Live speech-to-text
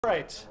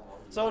Right,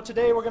 so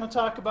today we're going to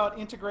talk about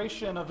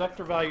integration of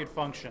vector-valued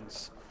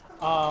functions.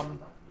 Um,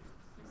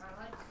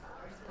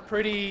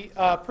 pretty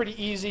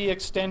easy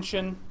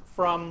extension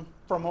from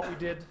what we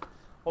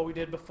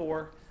did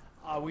before.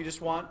 We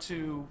just want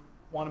to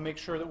make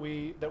sure that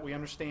we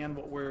understand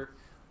what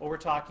we're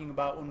talking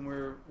about when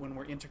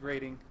we're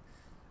integrating,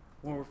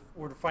 when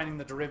we're defining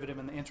the derivative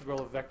and the integral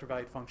of a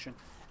vector-valued function.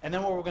 And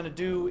then what we're going to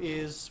do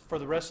is, for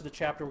the rest of the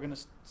chapter, we're going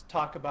to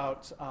talk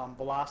about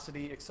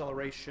velocity,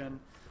 acceleration,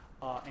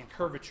 and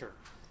curvature.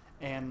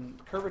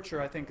 And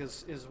curvature, I think,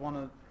 is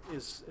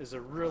a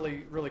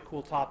really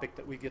cool topic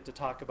that we get to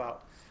talk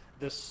about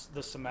this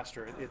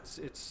semester.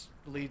 It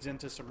leads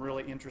into some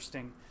really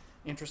interesting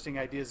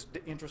ideas,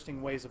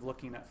 interesting ways of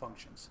looking at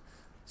functions.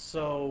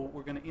 So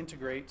we're going to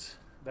integrate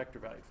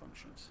vector-valued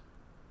functions.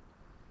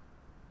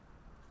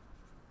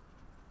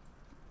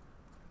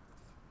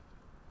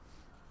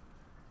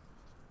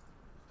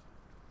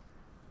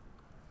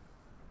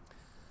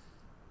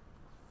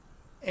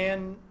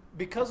 And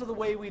because of the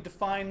way we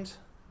define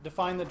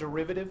the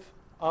derivative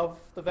of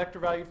the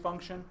vector-valued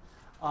function,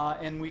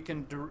 and we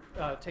can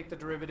take the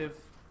derivative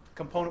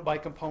component by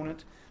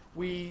component,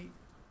 we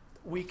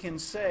can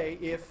say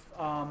if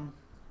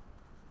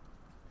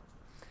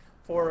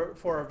for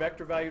our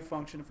vector-valued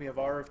function, if we have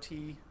r of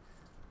t,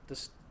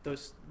 this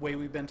way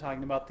we've been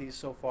talking about these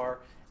so far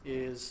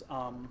is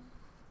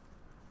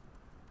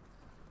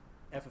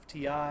f of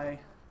ti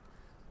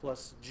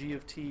plus g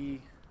of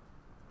t.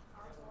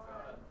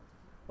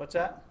 What's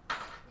that?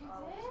 You did?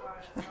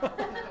 Good for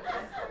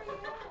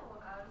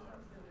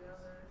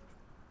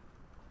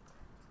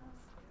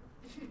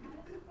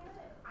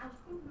you. I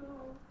don't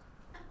know.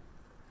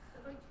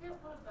 If I can't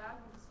put it back,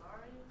 I'm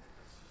sorry.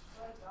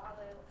 But I got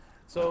it.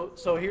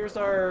 So here's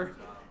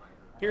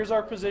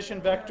our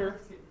position vector,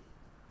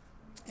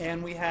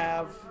 and we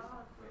have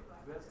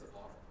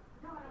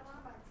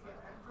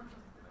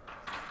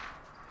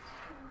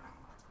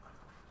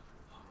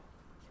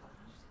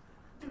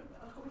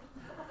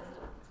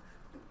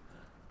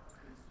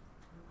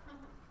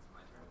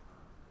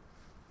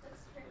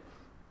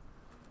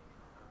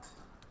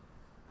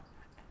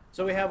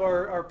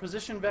our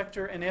position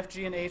vector, and f,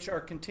 g, and h are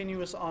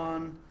continuous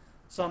on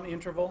some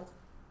interval.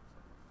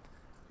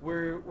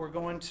 We're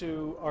going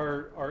to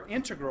our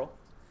integral.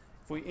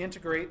 If we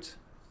integrate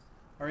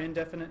our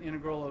indefinite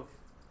integral of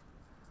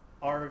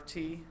r of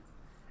t,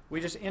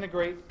 we just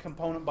integrate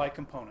component by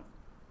component.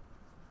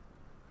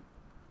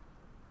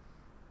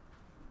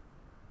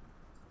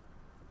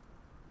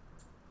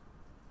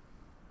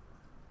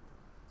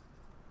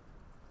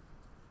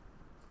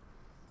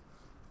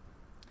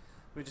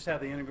 We just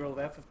have the integral of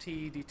f of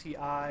t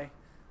dti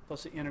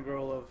plus the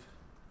integral of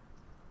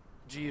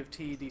g of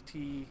t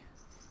dt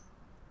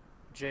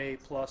j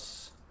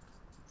plus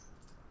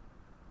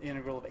the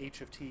integral of h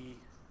of t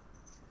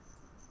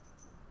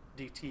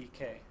dt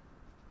k.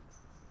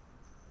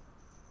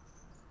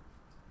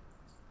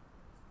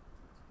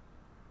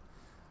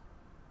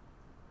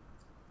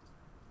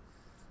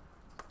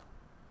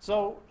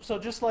 So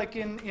just like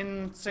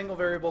in single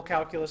variable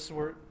calculus,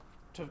 we're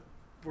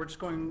just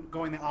going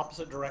the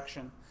opposite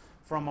direction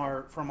from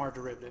our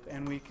derivative,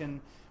 and we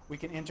can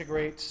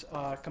integrate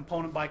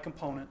component by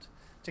component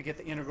to get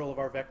the integral of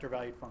our vector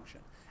valued function.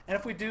 And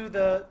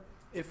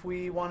if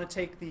we want to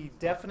take the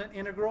definite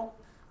integral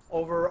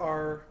over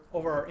our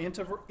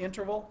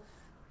interval,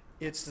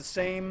 it's the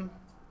same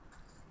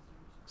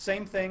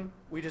thing.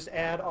 We just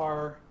add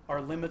our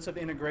limits of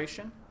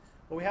integration,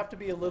 but we have to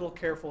be a little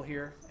careful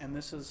here, and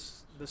this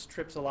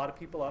trips a lot of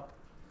people up.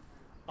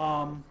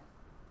 Oh,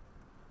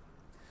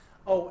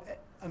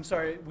 I'm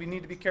sorry, we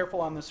need to be careful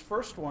on this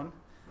first one.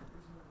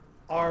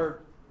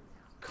 Our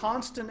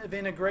constant of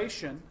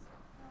integration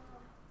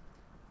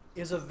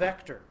is a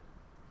vector.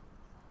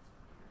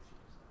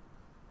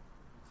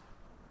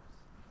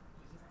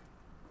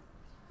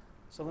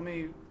 So I'm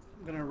going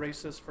to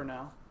erase this for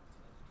now.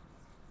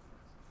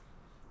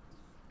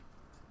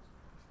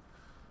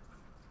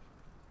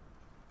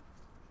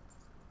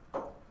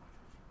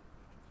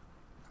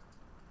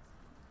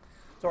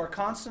 So our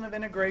constant of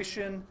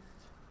integration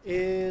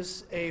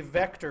is a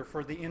vector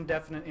for the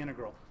indefinite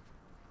integral.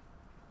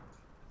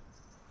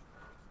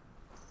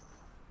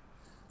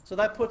 So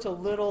that puts a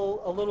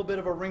little bit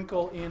of a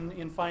wrinkle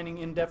in finding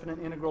indefinite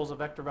integrals of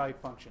vector valued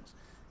functions.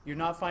 You're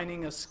not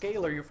finding a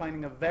scalar, you're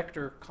finding a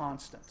vector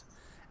constant.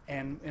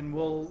 And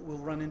we'll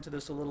run into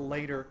this a little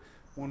later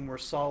when we're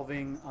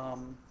solving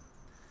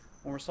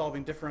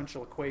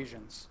differential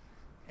equations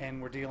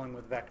and we're dealing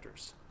with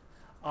vectors.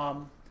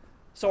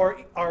 So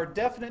our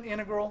definite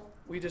integral,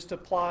 we just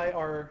apply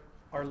our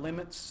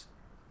limits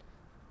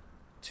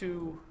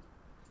to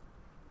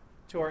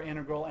our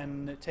integral,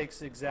 and it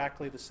takes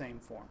exactly the same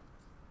form.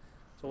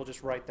 So we'll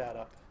just write that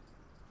up.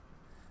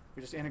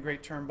 We just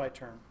integrate term by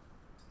term.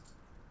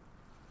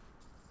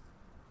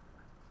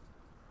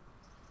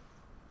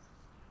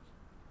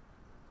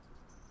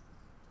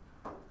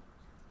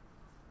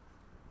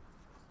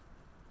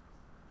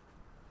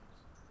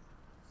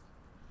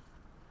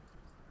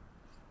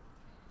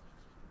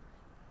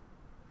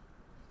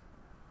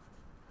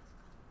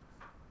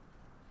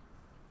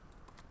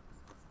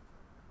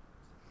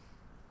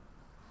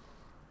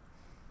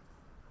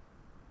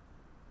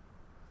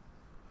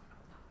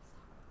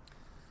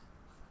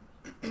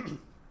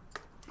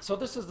 So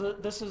this is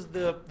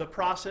the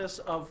process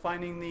of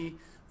finding the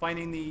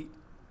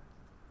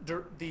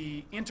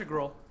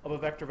integral of a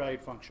vector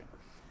valued function.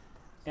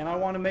 And I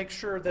want to make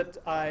sure that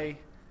I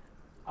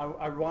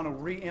want to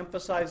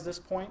re-emphasize this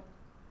point.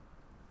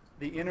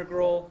 The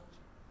integral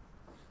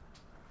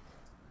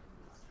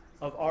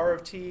of r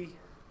of t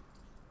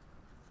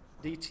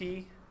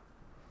dt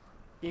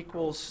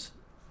equals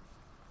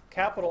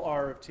capital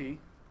R of t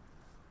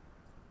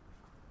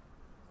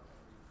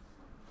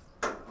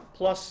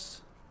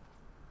plus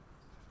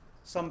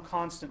some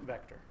constant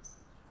vector.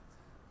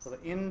 So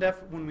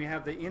when we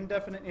have the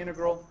indefinite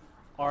integral,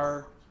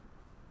 our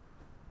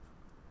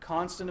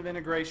constant of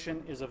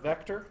integration is a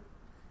vector,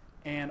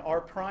 and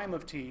r prime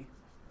of t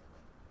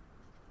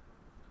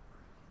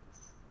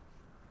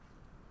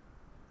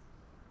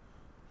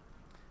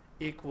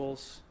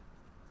equals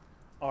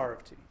r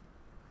of t.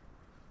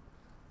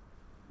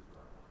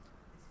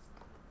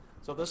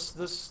 So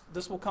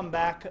this will come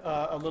back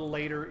a little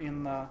later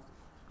in the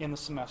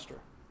semester.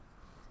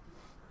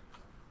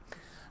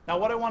 Now,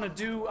 what I want to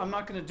do, I'm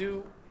not going to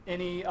do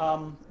any.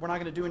 We're not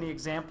going to do any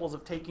examples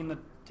of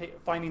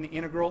finding the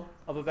integral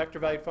of a vector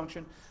valued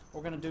function.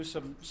 We're going to do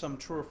some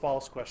true or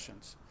false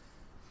questions.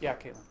 Yeah,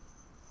 Caitlin.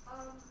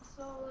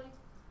 So like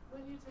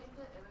when you take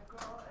the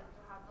integral and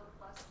you have the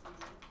plus c,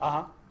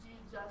 do you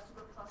just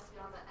do the plus c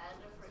on the end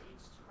or for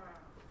each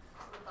term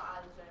with the I,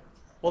 the j, and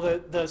the k? Well,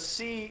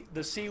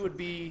 the c would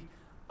be,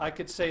 I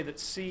could say that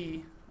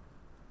c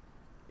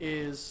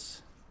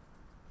is,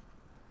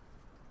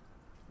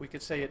 we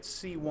could say it's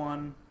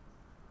c1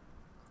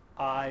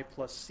 I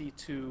plus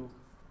c2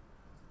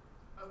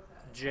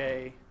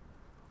 j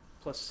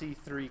plus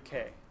c3 k.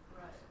 Right.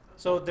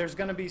 So there's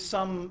going to be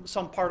some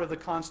part of the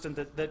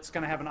constant that's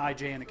going to have an I,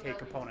 j, and a So k then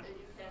component. You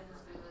can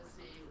just do the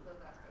c, the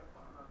vector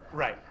form of it.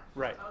 Right,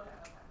 right.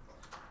 Okay,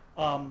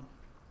 cool.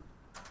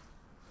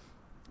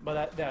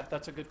 But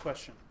that's a good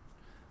question.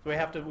 So we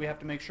have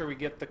to make sure we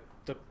get the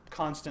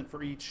constant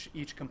for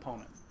each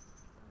component.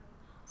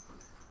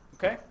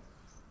 Okay.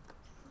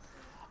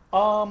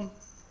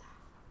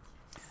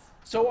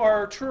 So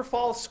our true or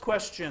false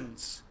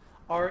questions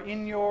are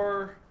in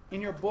your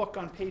book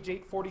on page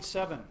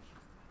 847. Did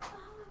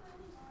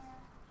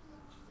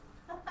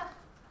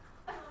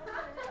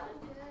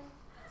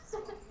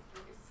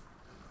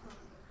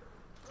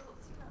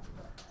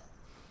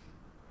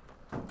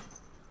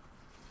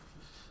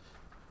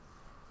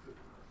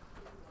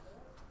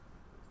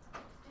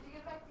you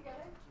get back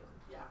together?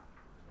 Yeah.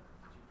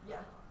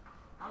 Yeah.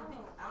 I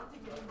don't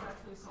think anyone's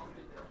actually solved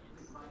it yet.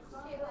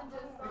 Caitlin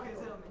just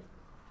Because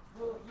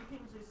well, you can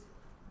just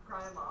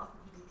pry them off if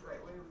you do it the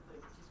right way with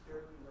like just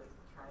barely like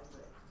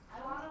triangulate. I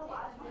don't know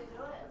why you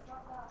do it. It's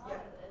not that hard.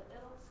 Yeah.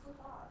 It'll slip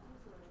off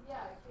easily.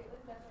 Yeah,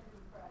 Caitlin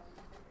definitely tried.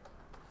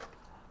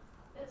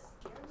 It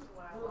scared me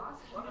when I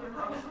lost it.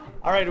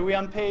 All right, are we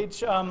on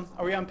page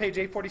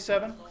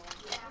 847?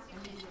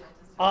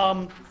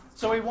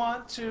 So we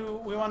want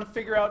to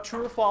figure out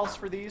true or false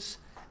for these,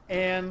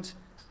 and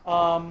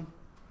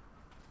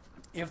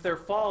if they're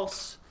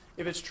false,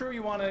 if it's true,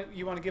 you want to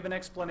give an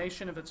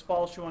explanation. If it's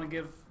false, you want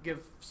to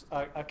give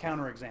a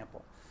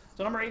counterexample.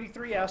 So number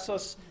 83 asks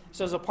us,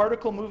 says a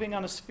particle moving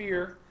on a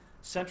sphere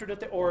centered at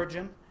the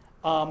origin,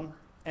 and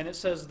it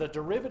says the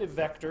derivative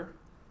vector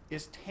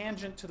is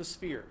tangent to the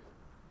sphere.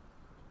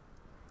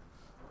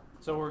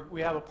 So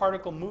we have a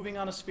particle moving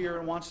on a sphere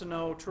and wants to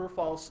know, true or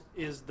false,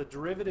 is the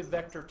derivative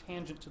vector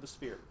tangent to the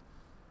sphere?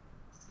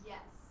 Yes.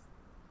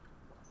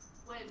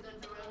 Wait, the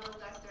derivative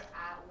vector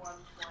at one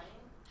point?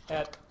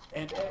 At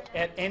any point.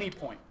 Any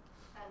point.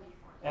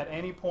 At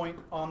any point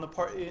on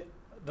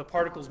the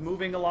particle's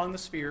moving along the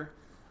sphere.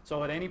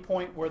 So at any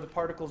point where the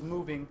particle's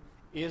moving,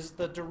 is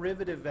the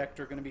derivative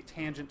vector going to be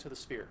tangent to the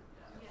sphere?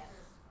 Yes.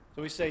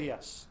 So we say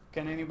yes.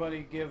 Can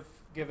anybody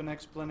give an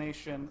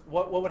explanation?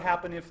 What would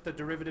happen if the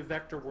derivative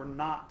vector were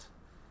not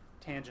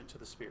tangent to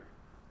the sphere?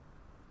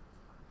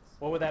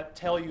 What would that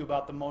tell you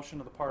about the motion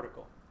of the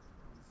particle?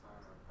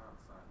 Inside or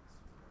outside the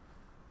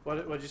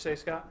sphere. What did you say,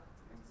 Scott?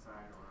 Inside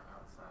or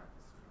outside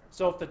the sphere.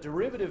 So if the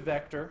derivative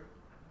vector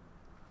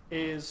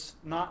is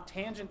not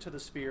tangent to the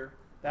sphere,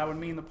 that would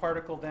mean the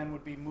particle then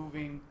would be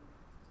moving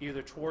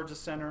either towards the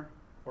center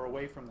or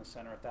away from the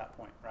center at that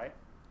point, right?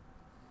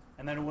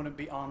 And then it wouldn't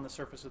be on the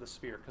surface of the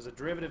sphere, because the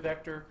derivative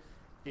vector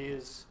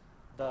is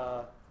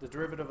the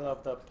derivative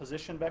of the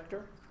position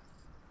vector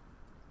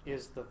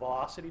is the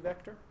velocity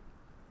vector.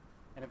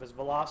 And if its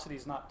velocity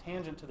is not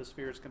tangent to the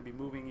sphere, it's going to be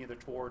moving either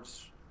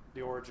towards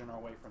the origin or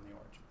away from the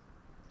origin.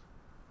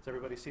 Does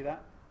everybody see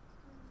that?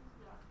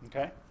 Yeah.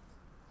 Okay.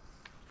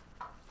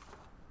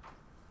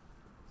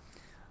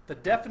 The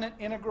definite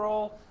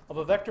integral of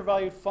a vector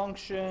valued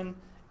function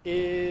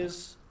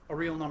is a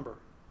real number.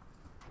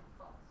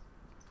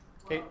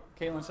 False.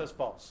 Caitlin says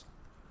false.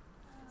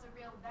 It's a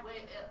real vector.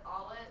 Wait, it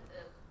always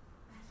is.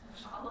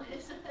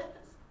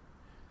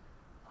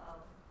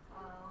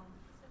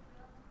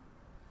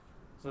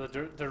 So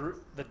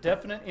the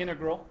definite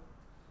integral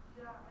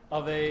Yeah,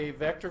 of a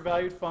vector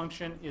valued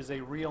function is a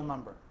real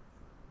number.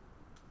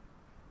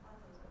 I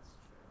think that's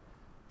true.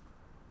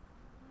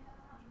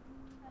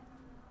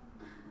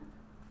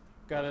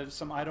 got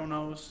some I don't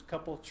knows, a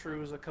couple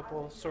trues, a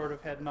couple sort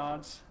of head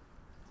nods.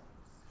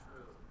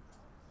 True.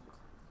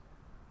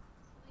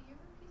 Will you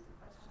repeat the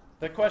question?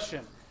 The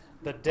question,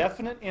 the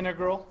definite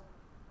integral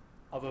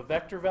of a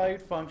vector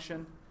valued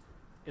function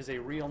is a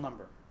real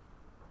number.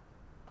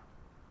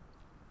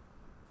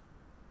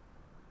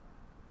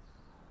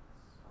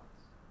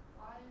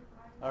 Why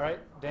All right,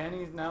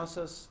 Danny now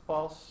says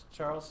false,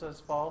 Charles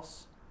says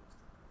false.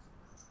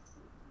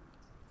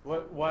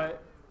 Why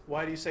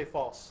do you say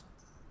false?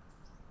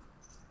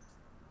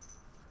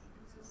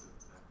 Because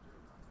it's a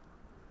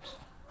vector,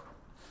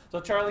 So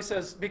Charlie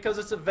says, because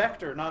it's a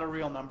vector, not a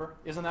real number.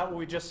 Isn't that what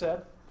we just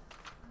said?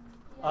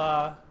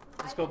 Yeah.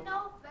 Let's I go. didn't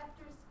know if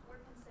vectors were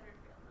considered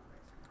real numbers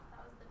or not.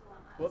 That was the dilemma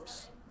I was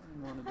Whoops. having. I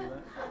didn't want to do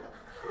that.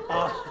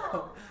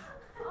 Oh,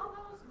 that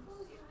was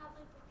cool. You had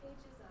like the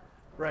pages up.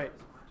 Right.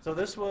 So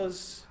this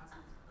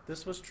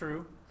was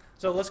true.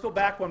 So let's go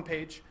back one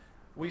page.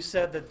 We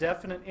said the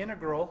definite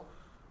integral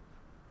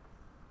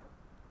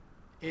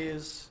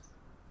is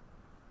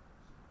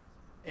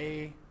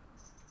we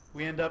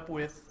end up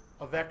with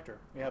a vector.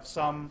 We have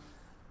some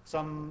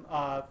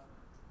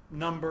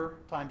number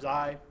times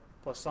I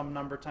plus some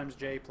number times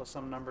j plus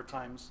some number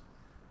times,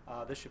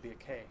 this should be a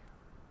k.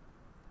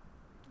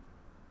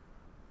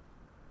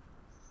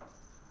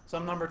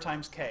 Some number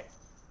times k.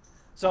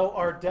 So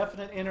our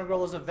definite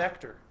integral is a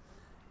vector.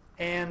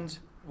 And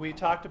we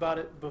talked about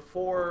it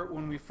before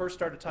when we first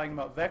started talking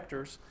about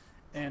vectors,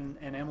 and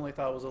Emily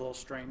thought it was a little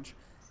strange.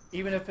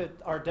 Even if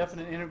our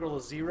definite integral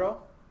is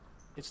 0,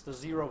 it's the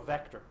 0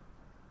 vector,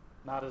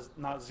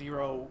 not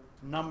 0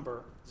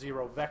 number,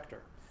 0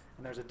 vector.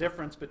 And there's a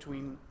difference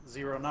between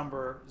 0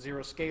 number,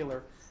 0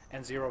 scalar,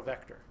 and 0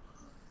 vector.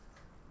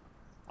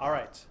 All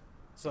right,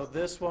 so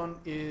this one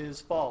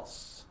is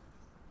false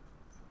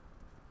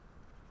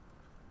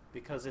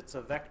because it's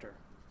a vector.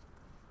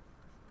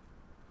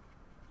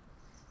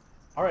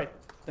 All right,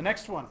 the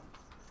next one.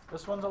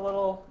 This one's a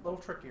little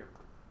trickier.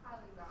 I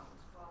think that was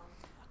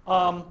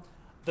false.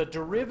 The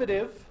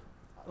derivative,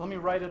 let me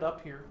write it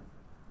up here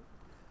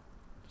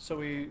so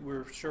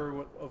we're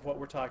sure of what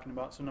we're talking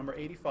about. So number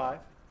 85,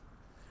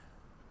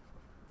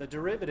 the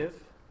derivative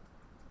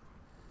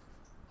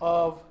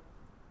of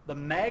the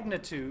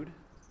magnitude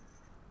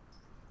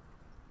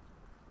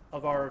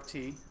of r of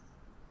t,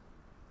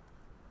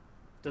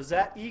 does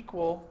that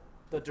equal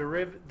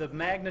the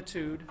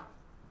magnitude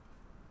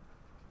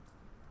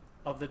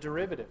of the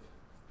derivative?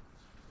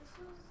 This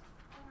was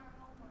on our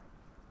homework.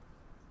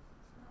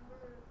 Number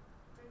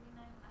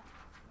 39.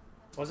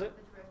 Was it?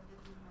 The derivative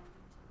of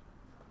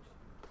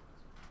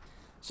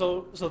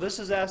magnitude. So this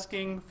is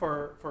asking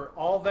for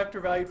all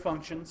vector valued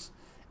functions,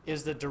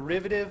 is the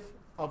derivative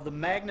of the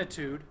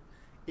magnitude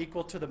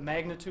equal to the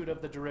magnitude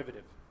of the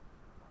derivative?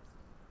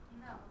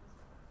 No.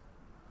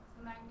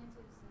 The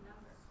magnitude is the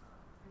number,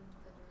 and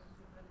the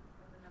derivative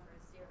of the number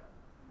is 0.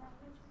 The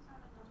magnitude is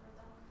not a number,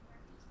 though. It has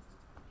t's and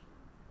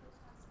stuff in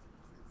it,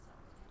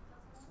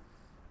 doesn't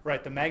it?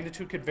 Right, the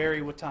magnitude could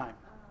vary with time.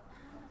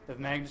 The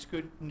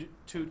magnitude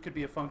could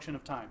be a function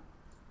of time.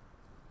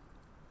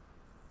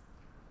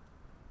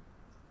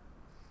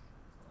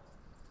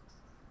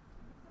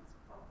 That's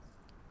false.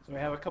 So we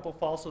have a couple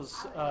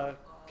falses.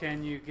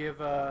 Can you give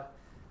a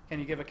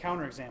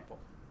counterexample?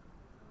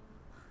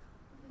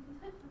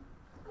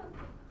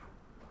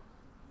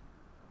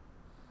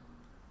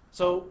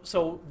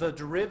 So the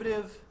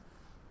derivative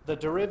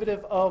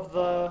of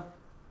the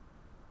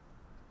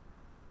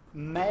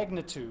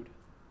magnitude,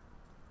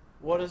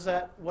 what is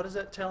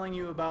that telling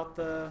you about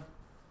the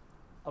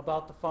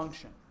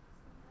function?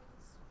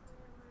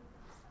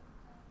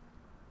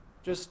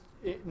 Just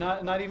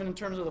not even in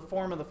terms of the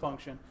form of the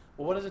function.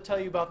 Well, what does it tell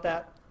you about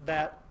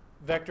that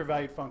vector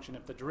valued function?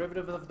 If the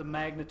derivative of the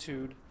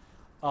magnitude,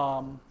 So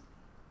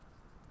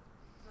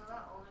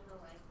not only the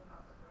length and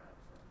not the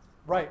direction.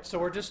 right? So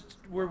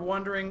we're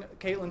wondering.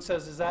 Caitlin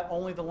says, is that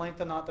only the length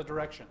and not the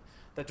direction?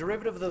 The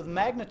derivative of the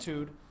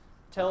magnitude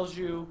tells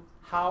you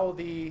how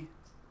the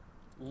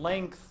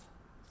length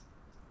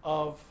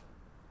of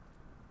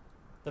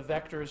the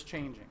vector is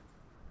changing.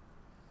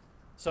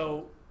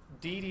 So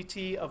d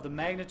dt of the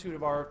magnitude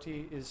of r of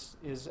t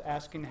is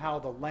asking how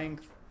the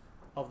length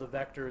of the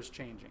vector is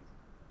changing.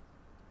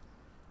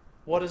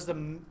 What does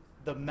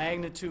the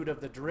magnitude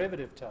of the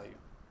derivative tell you?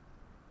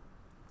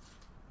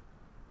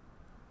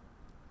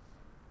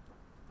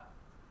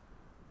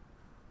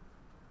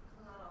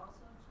 So that also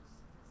just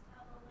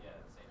how the Yeah,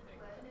 length same thing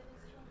of the with derivative is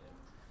the changing?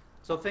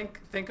 So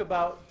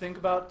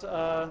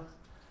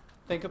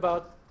think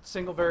about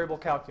single variable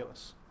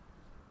calculus.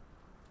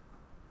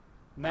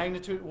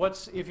 Magnitude.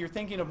 If you're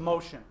thinking of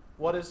motion,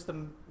 what is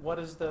the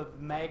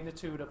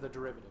magnitude of the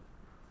derivative?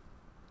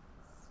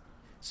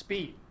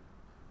 Speed.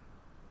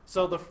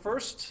 So the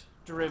first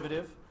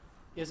derivative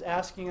is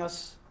asking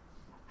us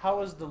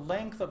how is the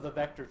length of the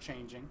vector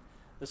changing.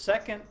 The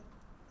second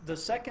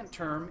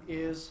term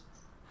is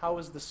how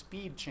is the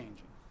speed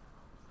changing.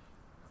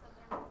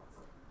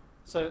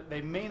 So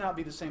they may not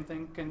be the same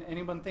thing. Can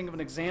anyone think of an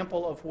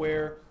example of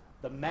where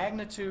the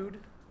magnitude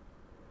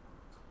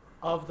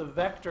of the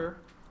vector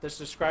that's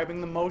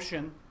describing the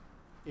motion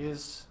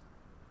is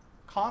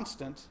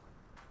constant,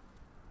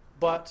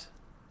 but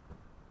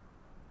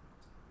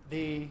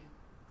the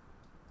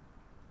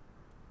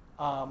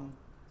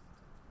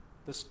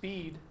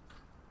speed,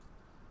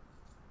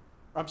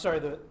 I'm sorry,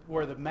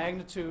 where the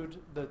magnitude,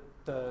 the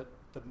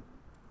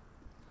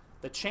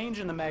change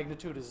in the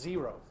magnitude is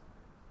 0.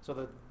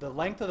 So the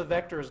length of the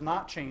vector is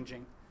not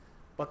changing,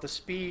 but the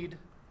speed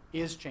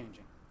is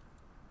changing.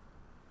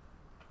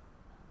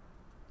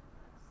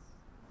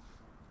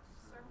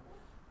 Circle?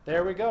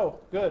 There we go.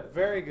 Good.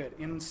 Very good.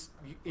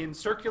 In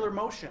circular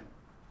motion,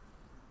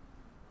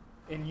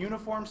 in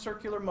uniform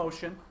circular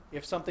motion,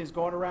 if something's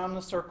going around in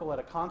a circle at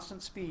a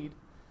constant speed,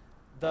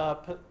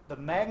 the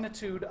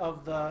magnitude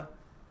of the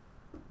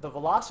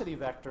velocity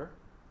vector,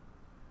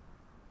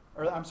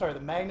 or I'm sorry,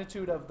 the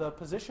magnitude of the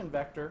position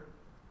vector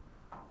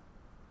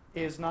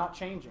is not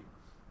changing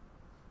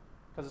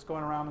because it's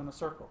going around in a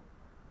circle.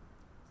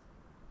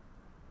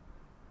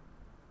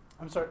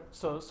 I'm sorry,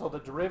 so the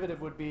derivative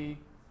would be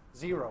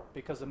 0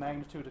 because the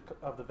magnitude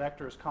of the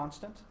vector is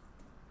constant.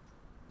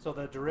 So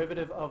the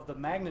derivative of the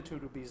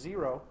magnitude would be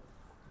 0,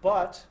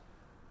 but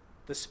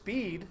the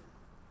speed,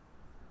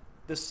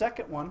 the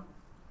second one,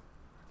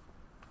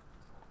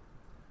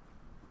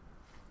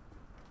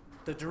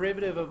 the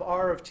derivative of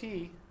r of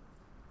t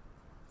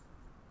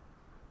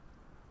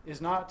is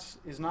not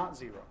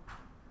 0.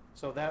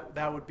 So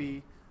that would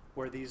be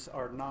where these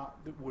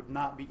would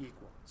not be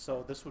equal.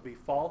 So this would be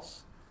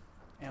false,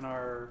 and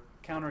our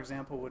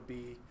counterexample would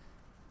be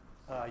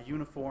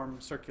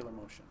uniform circular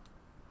motion.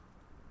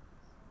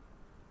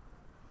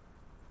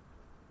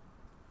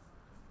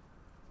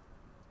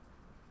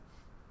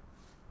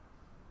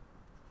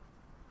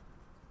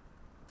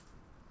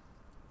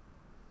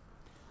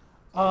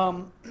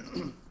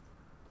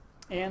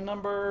 And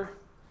number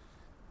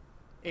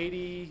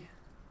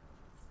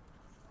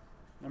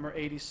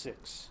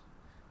 86.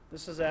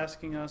 This is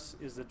asking us,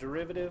 is the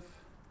derivative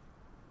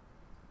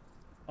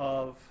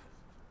of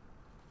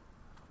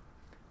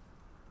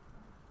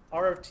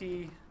r of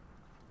t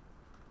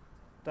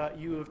dot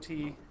u of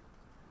t,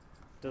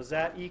 does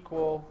that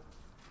equal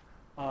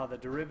the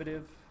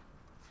derivative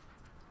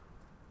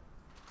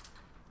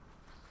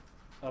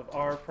of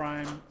r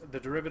prime, the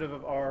derivative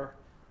of r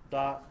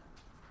dot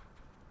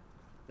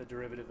the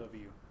derivative of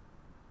u?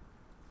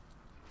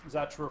 Is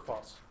that true or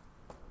false?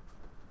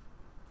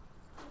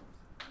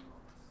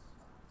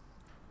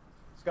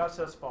 Scott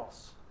says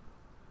false.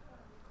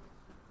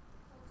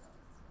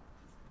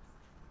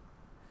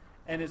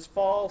 And it's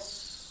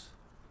false.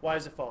 Why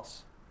is it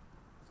false?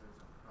 There's a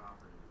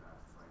property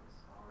that's like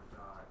r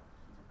dot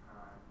u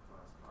prime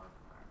plus r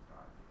prime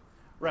dot u.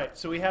 Right.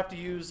 So we have to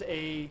use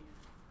a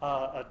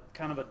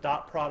kind of a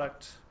dot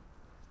product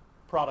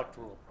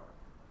rule.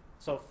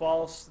 So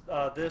false.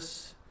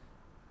 This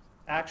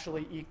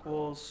actually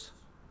equals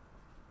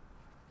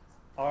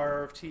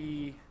r of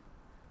t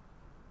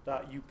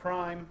dot u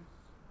prime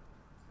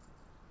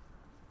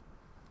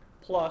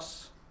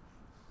plus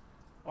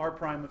r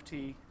prime of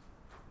t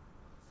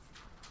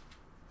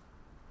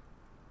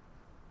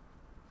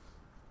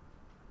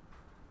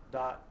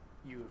dot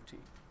u of t.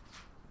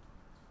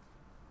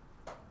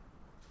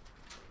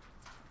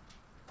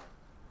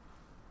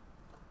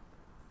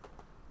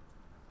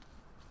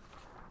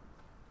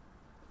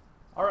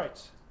 All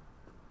right.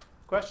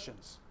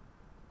 Questions?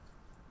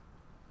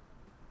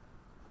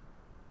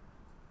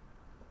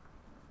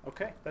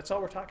 Okay, that's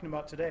all we're talking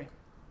about today.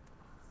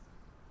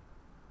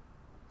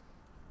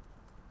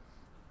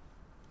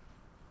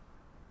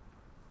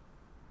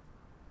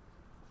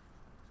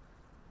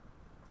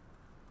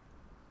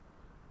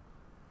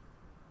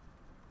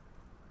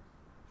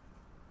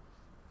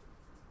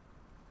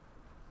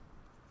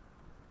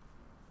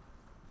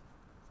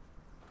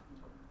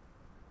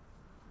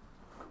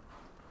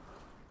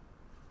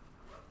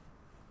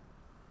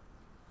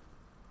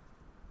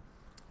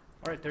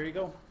 All right, there you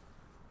go.